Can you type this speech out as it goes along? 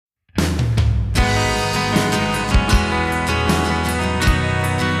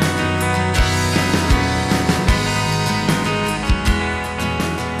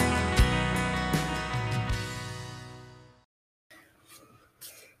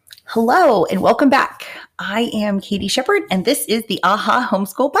Hello and welcome back. I am Katie Shepard, and this is the AHA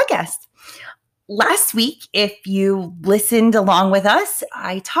Homeschool Podcast. Last week, if you listened along with us,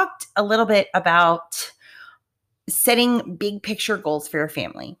 I talked a little bit about setting big picture goals for your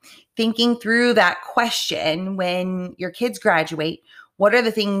family, thinking through that question when your kids graduate. What are the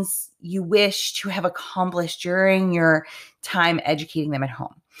things you wish to have accomplished during your time educating them at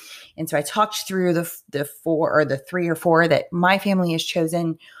home? And so I talked through the three or four that my family has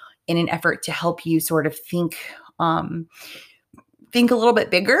chosen in an effort to help you sort of think a little bit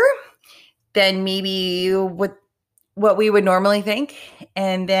bigger than maybe what we would normally think.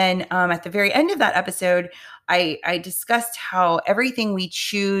 And then at the very end of that episode, I discussed how everything we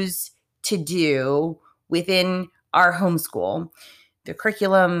choose to do within our homeschool, the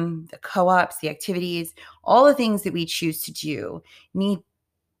curriculum, the co-ops, the activities, all the things that we choose to do need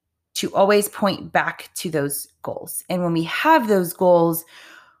to always point back to those goals. And when we have those goals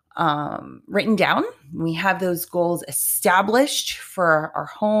written down, we have those goals established for our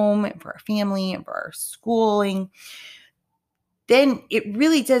home and for our family and for our schooling, then it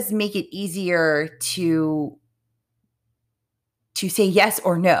really does make it easier to say yes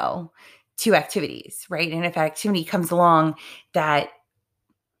or no to activities, right? And if an activity comes along that,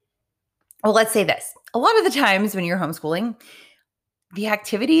 well, let's say this, a lot of the times when you're homeschooling, the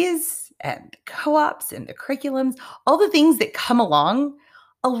activities and the co-ops and the curriculums, all the things that come along,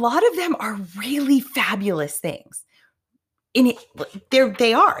 a lot of them are really fabulous things.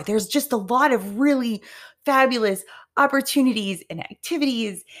 They are. There's just a lot of really fabulous opportunities and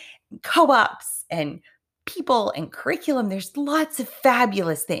activities, and co-ops and people and curriculum. There's lots of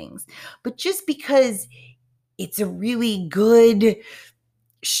fabulous things. But just because it's a really good,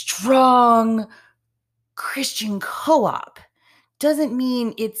 strong Christian co-op doesn't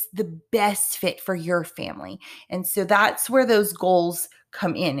mean it's the best fit for your family. And so that's where those goals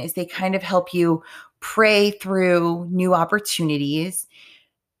come in, is they kind of help you pray through new opportunities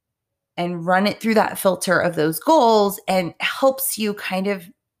and run it through that filter of those goals, and helps you kind of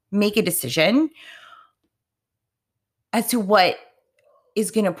make a decision as to what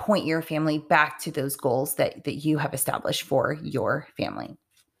is going to point your family back to those goals that you have established for your family.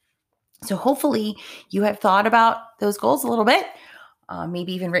 So hopefully you have thought about those goals a little bit.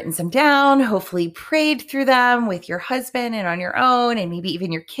 Maybe even written some down, hopefully prayed through them with your husband and on your own, and maybe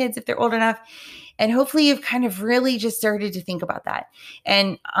even your kids if they're old enough. And hopefully you've kind of really just started to think about that.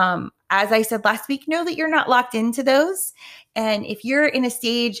 And as I said last week, know that you're not locked into those. And if you're in a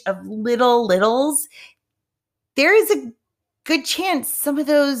stage of littles, there is a good chance some of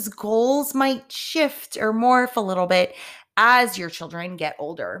those goals might shift or morph a little bit as your children get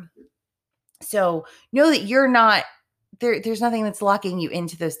older. So know that you're not there's nothing that's locking you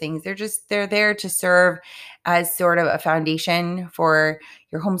into those things. They're there to serve as sort of a foundation for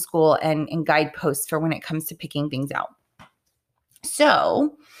your homeschool and guideposts for when it comes to picking things out.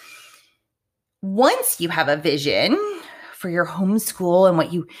 So once you have a vision for your homeschool and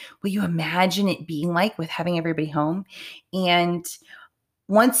what you imagine it being like with having everybody home, and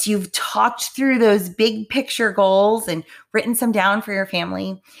once you've talked through those big picture goals and written some down for your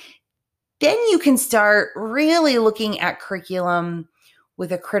family, then you can start really looking at curriculum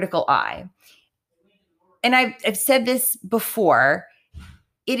with a critical eye. And I've said this before,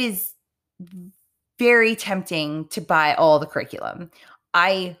 it is very tempting to buy all the curriculum.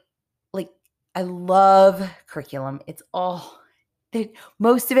 I love curriculum. It's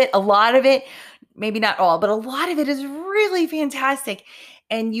most of it, a lot of it, maybe not all, but a lot of it is really fantastic.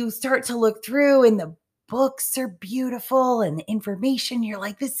 And you start to look through, and the books are beautiful, and the information, you're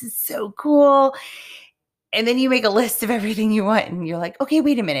like, this is so cool. And then you make a list of everything you want, and you're like, okay,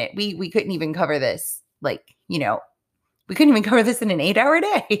 wait a minute. We couldn't even cover this. We couldn't even cover this in an 8-hour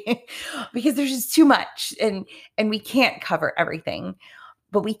day because there's just too much, and we can't cover everything.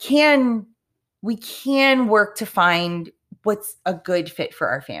 But we can work to find what's a good fit for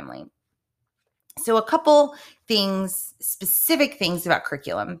our family. So a couple things, specific things about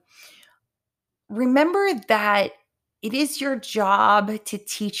curriculum. Remember that it is your job to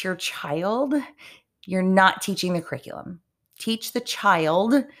teach your child. You're not teaching the curriculum. Teach the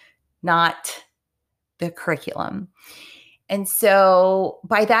child, not the curriculum. And so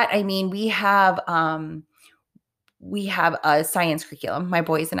by that, I mean, we have a science curriculum my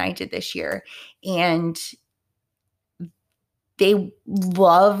boys and I did this year, and they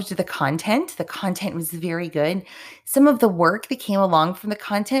loved the content. The content was very good. Some of the work that came along from the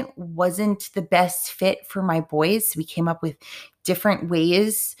content wasn't the best fit for my boys. So we came up with different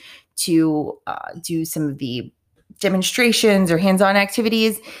ways to do some of the demonstrations or hands-on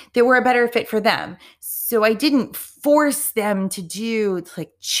activities that were a better fit for them. So I didn't force them to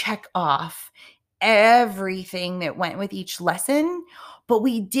like check off everything that went with each lesson, but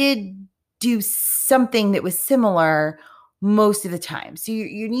we did do something that was similar most of the time. So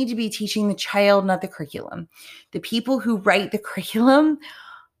you need to be teaching the child, not the curriculum. The people who write the curriculum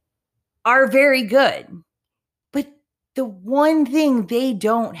are very good, but the one thing they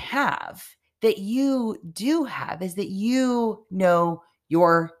don't have that you do have is that you know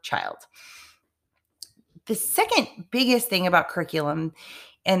your child. The second biggest thing about curriculum,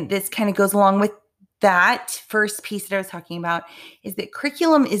 and this kind of goes along with that first piece that I was talking about, is that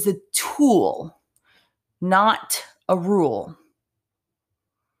curriculum is a tool, not a rule.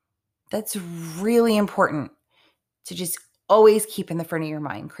 That's really important to just always keep in the front of your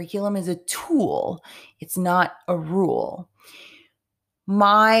mind. Curriculum is a tool. It's not a rule.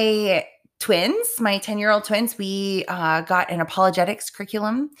 My twins, my 10-year-old twins, we got an apologetics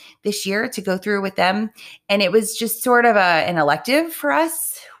curriculum this year to go through with them. And it was just sort of an elective for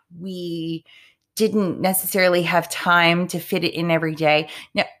us. We didn't necessarily have time to fit it in every day.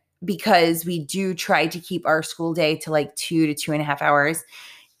 Now, because we do try to keep our school day to like 2 to 2.5 hours.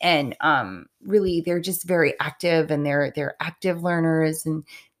 And really, they're just very active, and they're active learners, and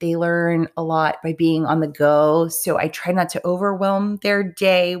they learn a lot by being on the go. So I try not to overwhelm their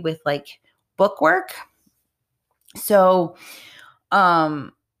day with like book work. So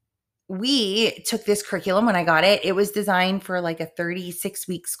we took this curriculum when I got it. It was designed for like a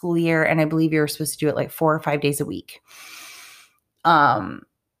 36-week school year, and I believe you were supposed to do it like 4 or 5 days a week.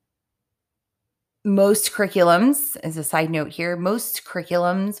 Most curriculums, as a side note here, most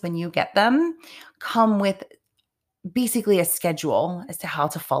curriculums, when you get them, come with basically a schedule as to how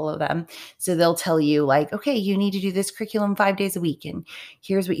to follow them. So they'll tell you like, okay, you need to do this curriculum 5 days a week. And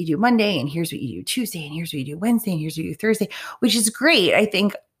here's what you do Monday, and here's what you do Tuesday, and here's what you do Wednesday, and here's what you do Thursday, which is great. I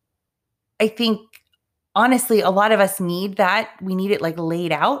think honestly, a lot of us need that. We need it like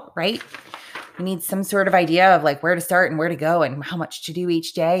laid out, right? We need some sort of idea of like where to start and where to go and how much to do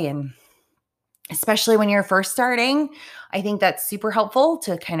each day. And especially when you're first starting, I think that's super helpful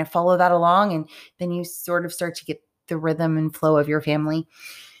to kind of follow that along. And then you sort of start to get the rhythm and flow of your family.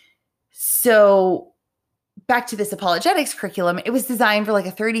 So back to this apologetics curriculum, it was designed for like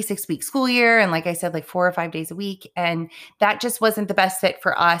a 36-week school year. And like I said, like 4 or 5 days a week. And that just wasn't the best fit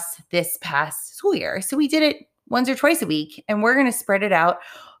for us this past school year. So we did it once or twice a week, and we're going to spread it out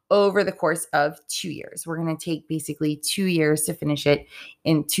over the course of 2 years. We're going to take basically 2 years to finish it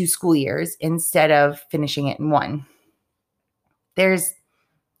in 2 school years instead of finishing it in 1. There's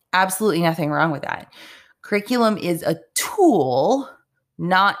absolutely nothing wrong with that. Curriculum is a tool,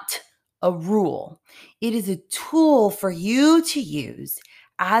 not a rule. It is a tool for you to use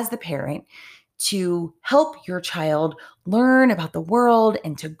as the parent to help your child learn about the world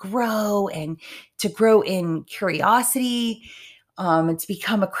and to grow in curiosity, and to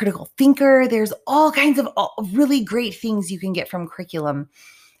become a critical thinker. There's all kinds of really great things you can get from curriculum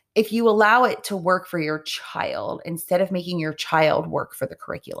if you allow it to work for your child instead of making your child work for the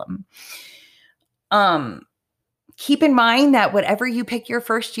curriculum. Keep in mind that whatever you pick your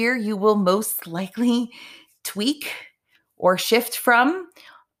first year, you will most likely tweak or shift from,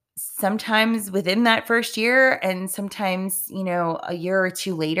 sometimes within that first year and sometimes, a year or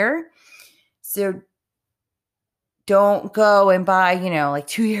 2 later. So don't go and buy, like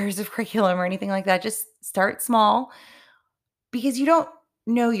 2 years of curriculum or anything like that. Just start small because you don't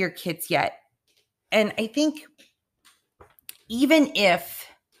know your kids yet. And I think even if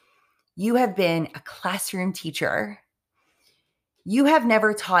you have been a classroom teacher, you have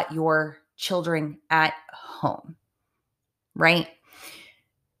never taught your children at home, right?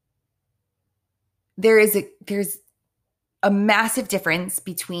 There's a massive difference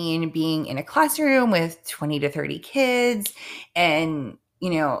between being in a classroom with 20 to 30 kids and,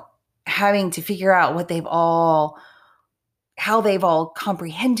 having to figure out how they've all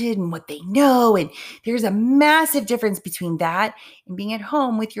comprehended and what they know. And there's a massive difference between that and being at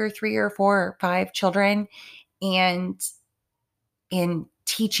home with your 3 or 4 or 5 children and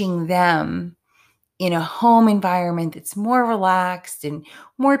teaching them in a home environment that's more relaxed and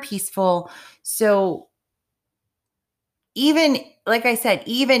more peaceful. So even, like I said,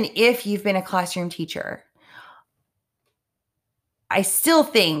 even if you've been a classroom teacher, I still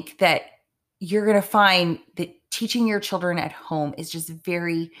think that you're going to find that teaching your children at home is just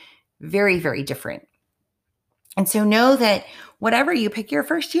very, very, very different. And so know that whatever you pick your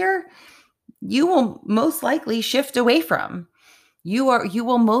first year, you will most likely shift away from. You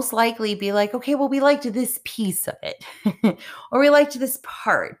will most likely be like, okay, well, we liked this piece of it or we liked this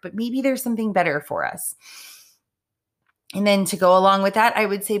part, but maybe there's something better for us. And then to go along with that, I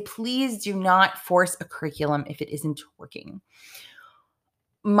would say, please do not force a curriculum if it isn't working.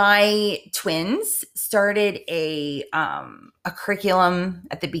 My twins started a curriculum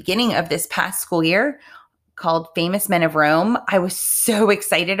at the beginning of this past school year called Famous Men of Rome. I was so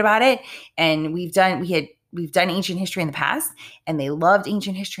excited about it. And we've done ancient history in the past, and they loved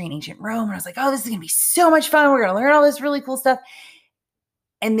ancient history and ancient Rome. And I was like, oh, this is going to be so much fun. We're going to learn all this really cool stuff.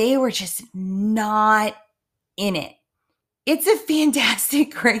 And they were just not in it. It's a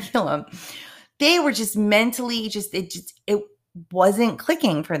fantastic curriculum. They were just mentally it wasn't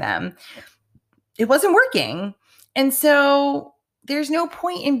clicking for them. It wasn't working. And so there's no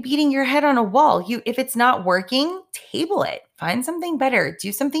point in beating your head on a wall. If it's not working, table it. Find something better.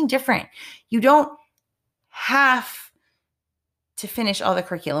 Do something different. You don't have to finish all the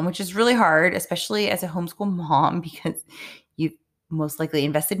curriculum, which is really hard, especially as a homeschool mom, because you most likely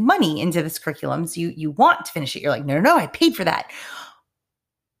invested money into this curriculum. So you want to finish it. You're like, no, I paid for that.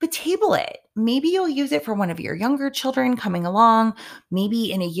 But table it. Maybe you'll use it for one of your younger children coming along.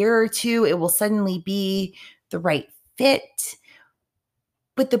 Maybe in a year or two, it will suddenly be the right fit.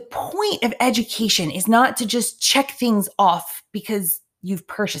 But the point of education is not to just check things off because you've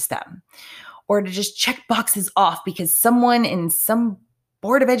purchased them, or to just check boxes off because someone in some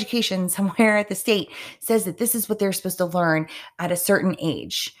board of education somewhere at the state says that this is what they're supposed to learn at a certain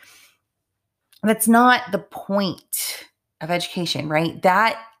age. That's not the point of education, right?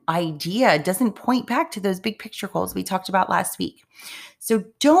 That idea doesn't point back to those big picture goals we talked about last week. So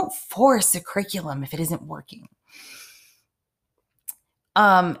don't force a curriculum if it isn't working.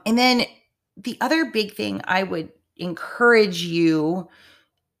 And then the other big thing I would encourage you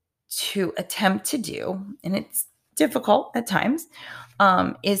to attempt to do, and it's difficult at times,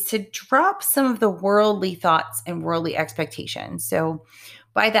 is to drop some of the worldly thoughts and worldly expectations. So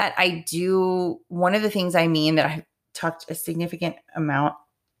by that, one of the things I mean that I've talked a significant amount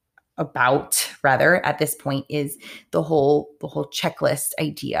about at this point is the whole checklist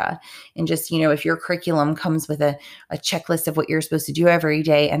idea. And just, if your curriculum comes with a checklist of what you're supposed to do every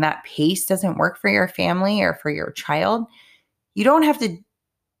day, and that pace doesn't work for your family or for your child, you don't have to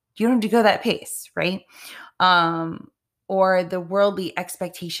go that pace, right? Or the worldly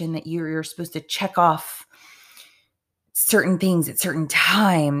expectation that you're supposed to check off certain things at certain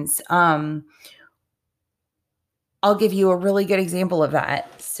times. I'll give you a really good example of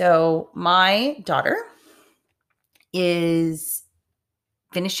that. So my daughter is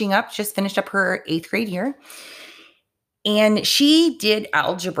just finished up her 8th grade year. And she did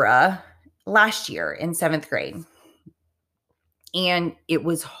algebra last year in 7th grade. And it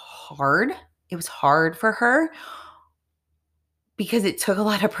was hard. It was hard for her because it took a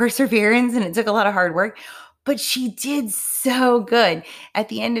lot of perseverance and it took a lot of hard work. But she did so good. At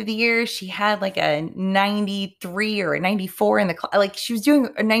the end of the year, she had like a 93 or a 94 in the class. Like she was doing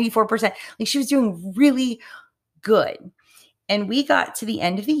a 94%. Like she was doing really good. And we got to the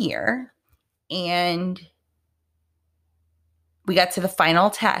end of the year and we got to the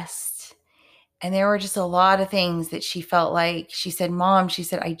final test. And there were just a lot of things that she felt like, she said, Mom,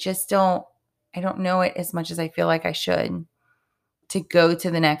 I don't know it as much as I feel like I should to go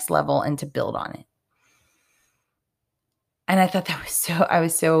to the next level and to build on it. And I thought I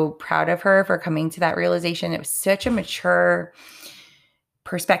was so proud of her for coming to that realization. It was such a mature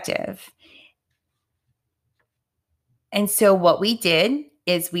perspective. And so what we did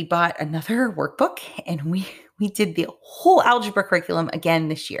is we bought another workbook and we did the whole algebra curriculum again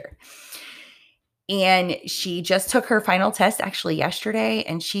this year. And she just took her final test actually yesterday.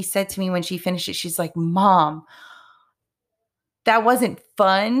 And she said to me when she finished it, she's like, Mom, that wasn't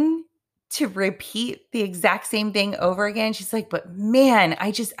fun to repeat the exact same thing over again. She's like, but man,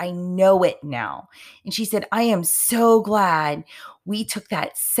 I know it now. And she said, I am so glad we took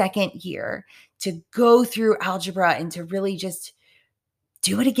that second year to go through algebra and to really just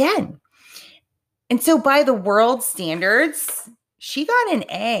do it again. And so by the world standards, she got an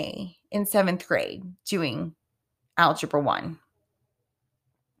A in 7th grade doing Algebra 1.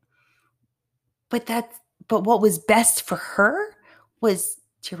 But what was best for her was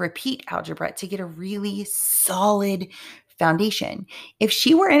to repeat algebra, to get a really solid foundation. If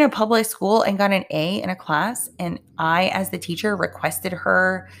she were in a public school and got an A in a class, and I, as the teacher, requested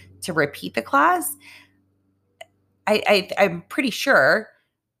her to repeat the class, I'm pretty sure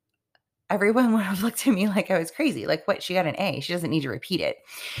everyone would have looked at me like I was crazy. Like, what? She got an A. She doesn't need to repeat it.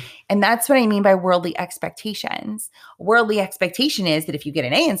 And that's what I mean by worldly expectations. Worldly expectation is that if you get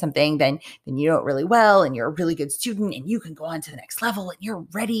an A in something, then you know it really well and you're a really good student and you can go on to the next level and you're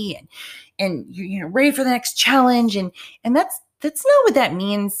ready and you're ready for the next challenge. And that's not what that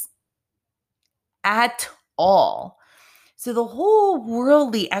means at all. So the whole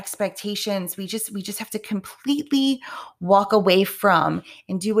worldly expectations, we just have to completely walk away from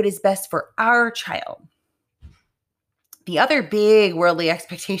and do what is best for our child. The other big worldly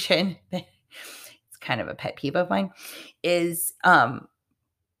expectation, it's kind of a pet peeve of mine, is the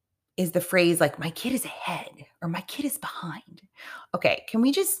phrase like my kid is ahead or my kid is behind. Okay, can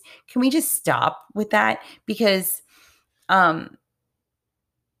we just stop with that? Because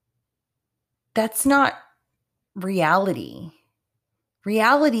that's not reality.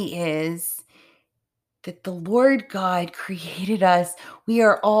 Reality is that the Lord God created us. We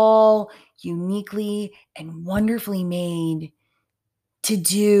are all uniquely and wonderfully made to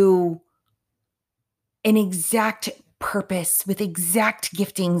do an exact purpose with exact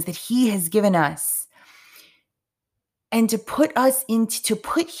giftings that He has given us. And to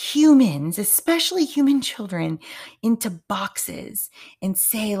put humans, especially human children, into boxes and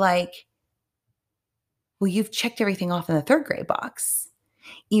say, like, well, you've checked everything off in the third grade box,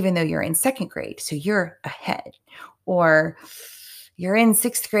 even though you're in second grade, so you're ahead. Or you're in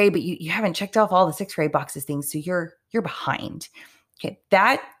sixth grade, but you haven't checked off all the sixth grade boxes things, so you're behind. Okay,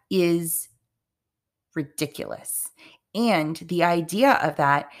 that is ridiculous. And the idea of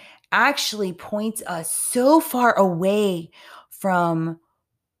that actually points us so far away from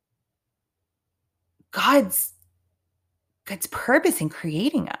God's purpose in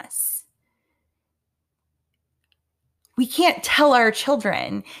creating us. We can't tell our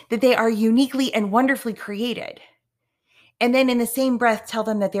children that they are uniquely and wonderfully created, and then in the same breath tell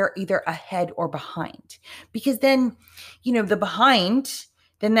them that they're either ahead or behind. Because then, the behind,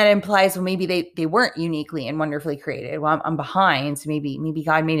 then that implies, well, maybe they weren't uniquely and wonderfully created. Well, I'm behind, so maybe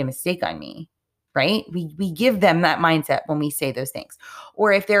God made a mistake on me, right? We give them that mindset when we say those things.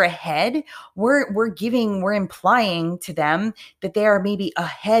 Or if they're ahead, we're implying to them that they are maybe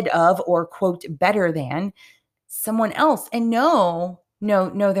ahead of, or quote, better than someone else. And no,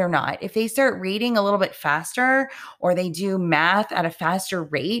 they're not. If they start reading a little bit faster, or they do math at a faster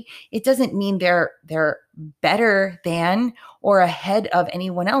rate, it doesn't mean they're better than or ahead of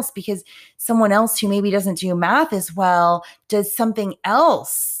anyone else, because someone else who maybe doesn't do math as well does something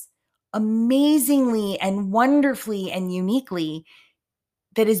else amazingly and wonderfully and uniquely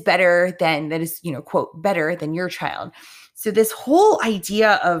that is better than, quote, better than your child. So this whole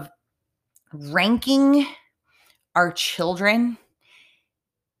idea of ranking our children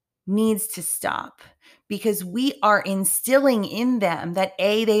needs to stop, because we are instilling in them that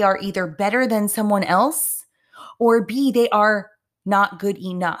A, they are either better than someone else, or B, they are not good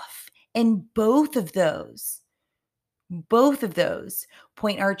enough. And both of those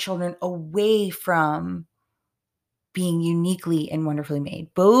point our children away from being uniquely and wonderfully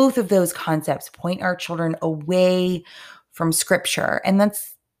made. Both of those concepts point our children away from Scripture. And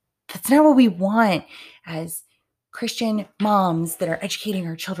that's not what we want as Christian moms that are educating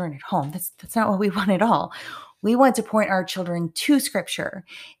our children at home. That's not what we want at all. We want to point our children to Scripture.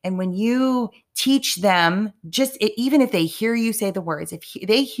 And when you teach them, even if they hear you say the words, if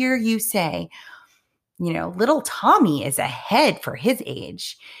they hear you say, little Tommy is ahead for his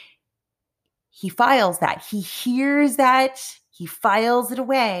age, he files that. He hears that. He files it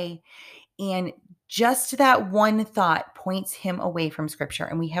away. And just that one thought points him away from Scripture.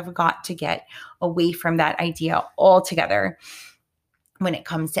 And we have got to get away from that idea altogether when it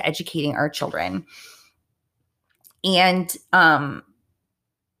comes to educating our children. And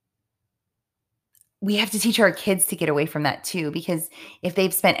we have to teach our kids to get away from that too, because if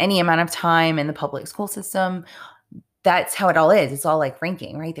they've spent any amount of time in the public school system, that's how it all is. It's all like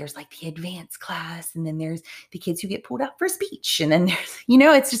ranking, right? There's like the advanced class, and then there's the kids who get pulled out for speech. And then there's,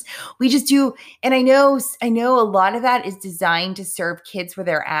 it's just, we just do. And I know a lot of that is designed to serve kids where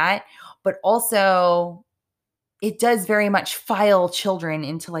they're at, but also it does very much file children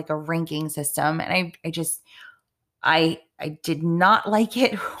into like a ranking system. And I did not like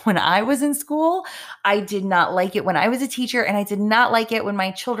it when I was in school. I did not like it when I was a teacher, and I did not like it when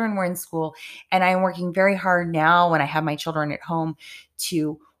my children were in school. And I'm working very hard now when I have my children at home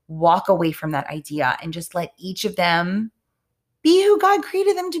to walk away from that idea and just let each of them be who God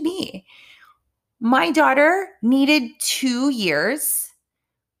created them to be. My daughter needed 2 years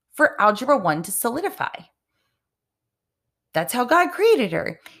for Algebra 1 to solidify. That's how God created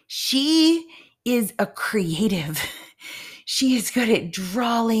her. She is a creative. She is good at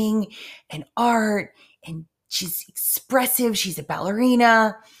drawing and art, and she's expressive. She's a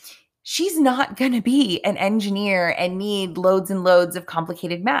ballerina. She's not going to be an engineer and need loads and loads of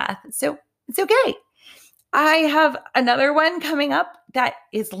complicated math. So it's okay. I have another one coming up that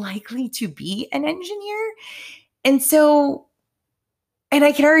is likely to be an engineer. And so And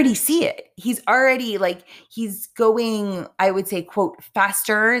I can already see it. He's already like, he's going, I would say, quote,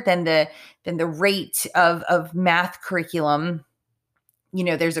 faster than the rate of math curriculum. You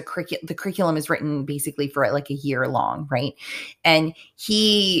know, there's the curriculum is written basically for like a year long, right? And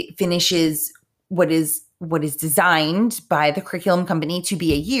he finishes what is designed by the curriculum company to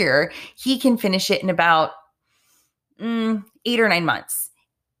be a year. He can finish it in about 8 or 9 months.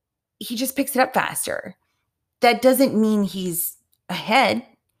 He just picks it up faster. That doesn't mean he's ahead.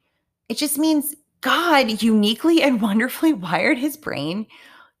 It just means God uniquely and wonderfully wired his brain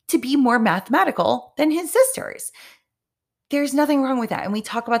to be more mathematical than his sisters. There's nothing wrong with that. And we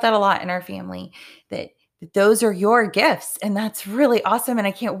talk about that a lot in our family, that those are your gifts. And that's really awesome. And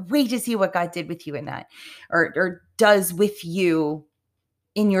I can't wait to see what God did with you in that, or does with you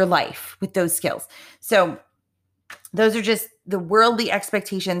in your life with those skills. So those are just the worldly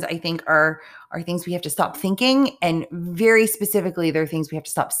expectations, I think, are things we have to stop thinking. And very specifically, they're things we have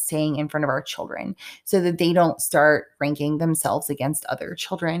to stop saying in front of our children so that they don't start ranking themselves against other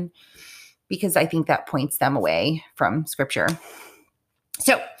children, because I think that points them away from scripture.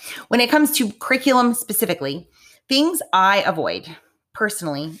 So when it comes to curriculum specifically, things I avoid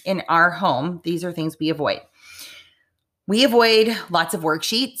personally in our home, these are things we avoid. We avoid lots of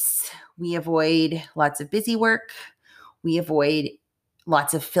worksheets. We avoid lots of busy work. We avoid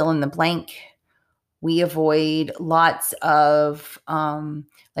lots of fill in the blank. We avoid lots of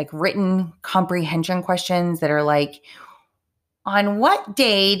like written comprehension questions that are like, on what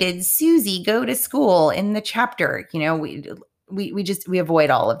day did Susie go to school in the chapter? You know, we avoid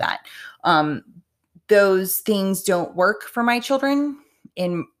all of that. Those things don't work for my children.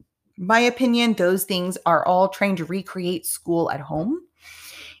 In my opinion, those things are all trying to recreate school at home.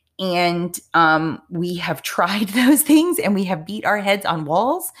 And we have tried those things and we have beat our heads on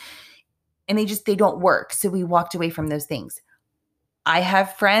walls and they don't work. So we walked away from those things. I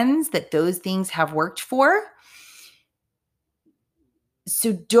have friends that those things have worked for.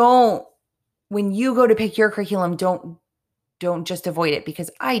 So when you go to pick your curriculum, don't just avoid it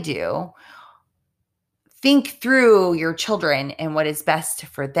because I do. Think through your children and what is best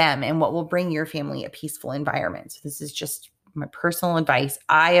for them and what will bring your family a peaceful environment. So this is just my personal advice.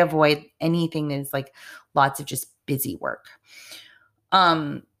 I avoid anything that is like lots of just busy work.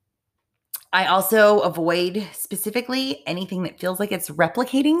 I also avoid specifically anything that feels like it's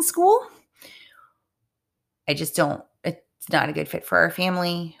replicating school. I just don't, it's not a good fit for our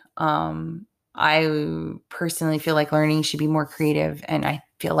family. I personally feel like learning should be more creative. And I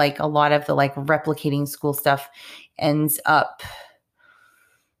feel like a lot of the like replicating school stuff ends up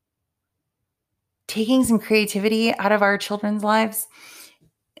taking some creativity out of our children's lives.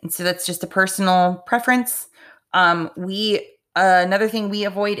 And so that's just a personal preference. Another thing we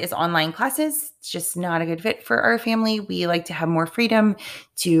avoid is online classes. It's just not a good fit for our family. We like to have more freedom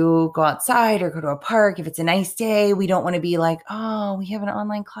to go outside or go to a park. If it's a nice day, we don't want to be like, oh, we have an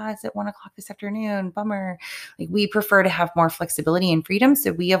online class at 1:00 this afternoon. Bummer. Like we prefer to have more flexibility and freedom.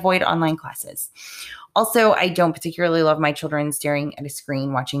 So we avoid online classes. Also, I don't particularly love my children staring at a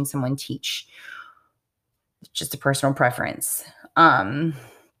screen watching someone teach. It's just a personal preference.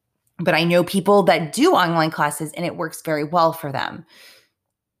 But I know people that do online classes and it works very well for them.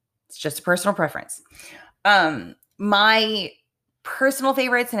 It's just a personal preference. My personal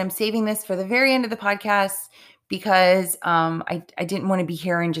favorites, and I'm saving this for the very end of the podcast because I didn't want to be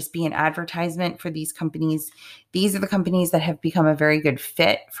here and just be an advertisement for these companies. These are the companies that have become a very good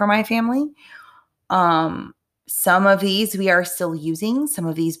fit for my family. Some of these we are still using. Some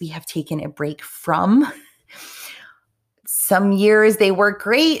of these we have taken a break from. Some years they work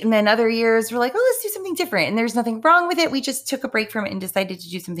great. And then other years we're like, oh, let's do something different. And there's nothing wrong with it. We just took a break from it and decided to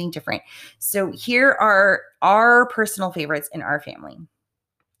do something different. So here are our personal favorites in our family.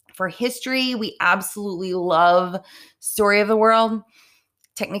 For history, we absolutely love Story of the World.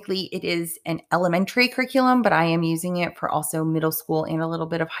 Technically, it is an elementary curriculum, but I am using it for also middle school and a little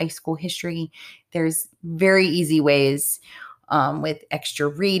bit of high school history. There's very easy ways with extra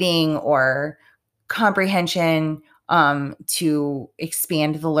reading or comprehension to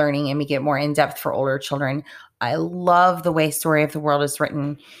expand the learning and make it more in-depth for older children. I love the way Story of the World is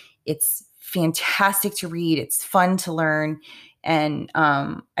written. It's fantastic to read. It's fun to learn. And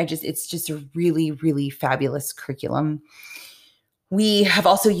it's just a really, really fabulous curriculum. We have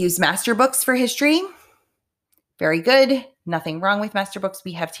also used master books for history. Very good. Nothing wrong with master books.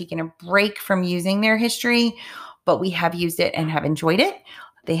 We have taken a break from using their history, but we have used it and have enjoyed it.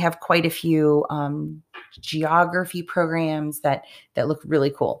 They have quite a few geography programs that look really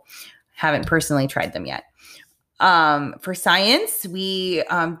cool. Haven't personally tried them yet. For science,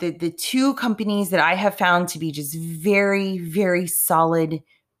 the two companies that I have found to be just very, very solid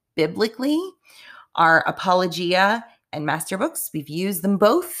biblically are Apologia and Masterbooks. We've used them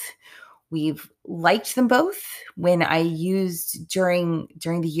both. We've liked them both. When I used during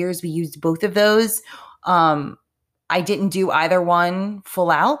the years we used both of those, I didn't do either one full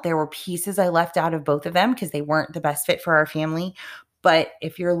out. There were pieces I left out of both of them because they weren't the best fit for our family. But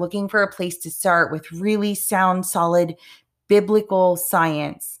if you're looking for a place to start with really sound, solid biblical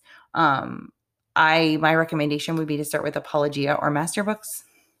science, my recommendation would be to start with Apologia or Masterbooks.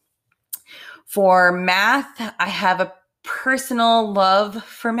 For math, I have a personal love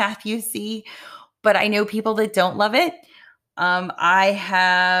for Math-U-See, but I know people that don't love it. I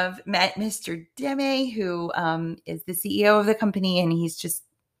have met Mr. Deme, who is the CEO of the company, and he's just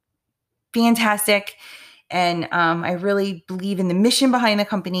fantastic. And I really believe in the mission behind the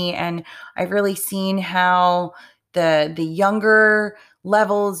company, and I've really seen how the younger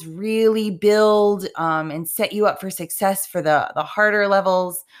levels really build and set you up for success for the harder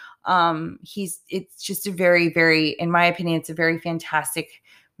levels. It's just a very, very, in my opinion, it's a very fantastic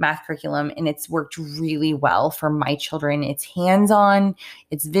math curriculum, and it's worked really well for my children. It's hands-on,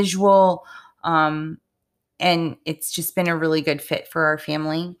 it's visual, and it's just been a really good fit for our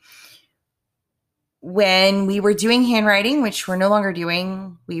family. When we were doing handwriting, which we're no longer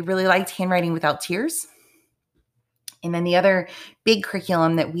doing, we really liked handwriting without tears. And then the other big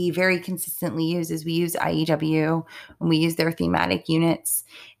curriculum that we very consistently use is we use IEW, and we use their thematic units.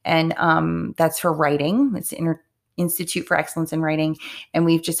 And that's for writing. It's Institute for Excellence in Writing. And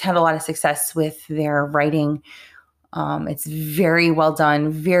we've just had a lot of success with their writing. It's very well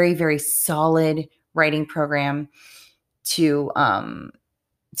done, very, very solid writing program to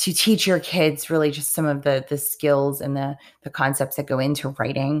teach your kids really just some of the skills and the concepts that go into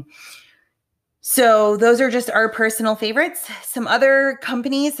writing. So those are just our personal favorites. Some other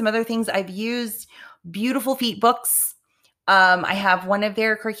companies, some other things I've used, Beautiful Feet Books. I have one of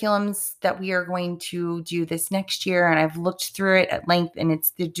their curriculums that we are going to do this next year, and I've looked through it at length, and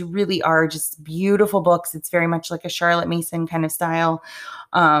they really are just beautiful books. It's very much like a Charlotte Mason kind of style.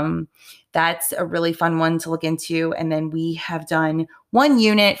 That's a really fun one to look into. And then we have done one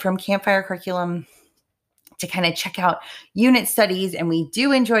unit from Campfire Curriculum to kind of check out unit studies, and we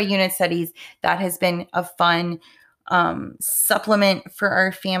do enjoy unit studies. That has been a fun supplement for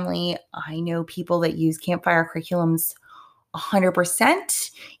our family. I know people that use Campfire curriculums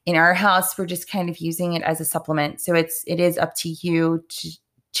 100%. In our house, we're just kind of using it as a supplement. So it is up to you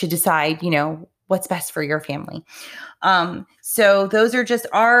to decide, what's best for your family. So those are just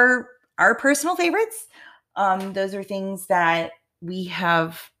our personal favorites. Those are things that we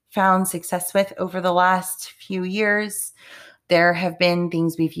have found success with over the last few years. There have been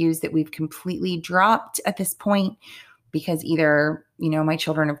things we've used that we've completely dropped at this point because either, my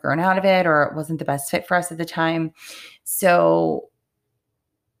children have grown out of it or it wasn't the best fit for us at the time. So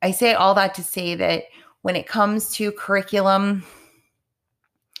I say all that to say that when it comes to curriculum,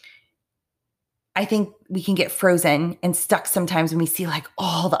 I think we can get frozen and stuck sometimes when we see like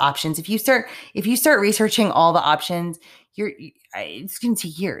all the options. If you start researching all the options, it's going to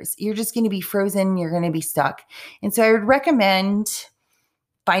take years. You're just going to be frozen. You're going to be stuck. And so I would recommend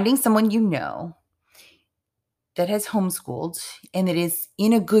finding someone that has homeschooled and that is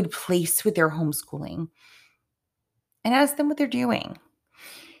in a good place with their homeschooling, and ask them what they're doing.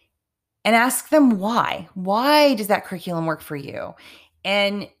 And ask them why. Why does that curriculum work for you?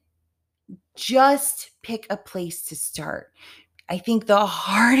 And just pick a place to start. I think the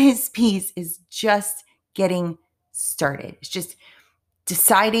hardest piece is just getting started. It's just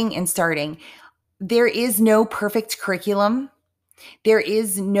deciding and starting. There is no perfect curriculum. There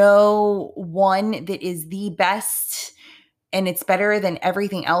is no one that is the best and it's better than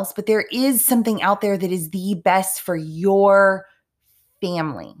everything else, but there is something out there that is the best for your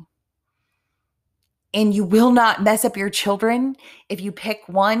family. And you will not mess up your children if you pick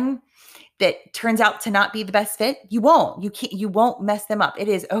one that turns out to not be the best fit. You won't. You won't mess them up. It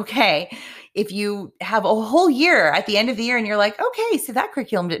is okay if you have a whole year at the end of the year and you're like, okay, so that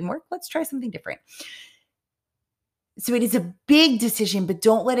curriculum didn't work. Let's try something different. So it is a big decision, but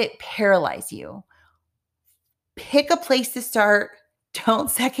don't let it paralyze you. Pick a place to start. Don't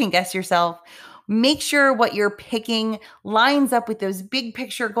second guess yourself. Make sure what you're picking lines up with those big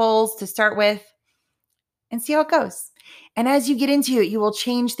picture goals to start with, and see how it goes. And as you get into it, you will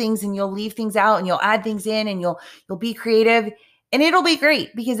change things and you'll leave things out and you'll add things in and you'll be creative, and it'll be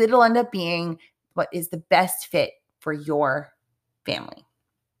great because it'll end up being what is the best fit for your family.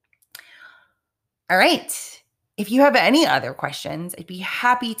 All right. If you have any other questions, I'd be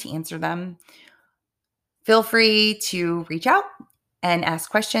happy to answer them. feel free to reach out and ask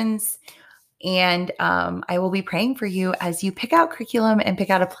questions. And I will be praying for you as you pick out curriculum and pick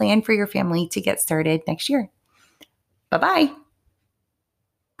out a plan for your family to get started next year. Bye-bye.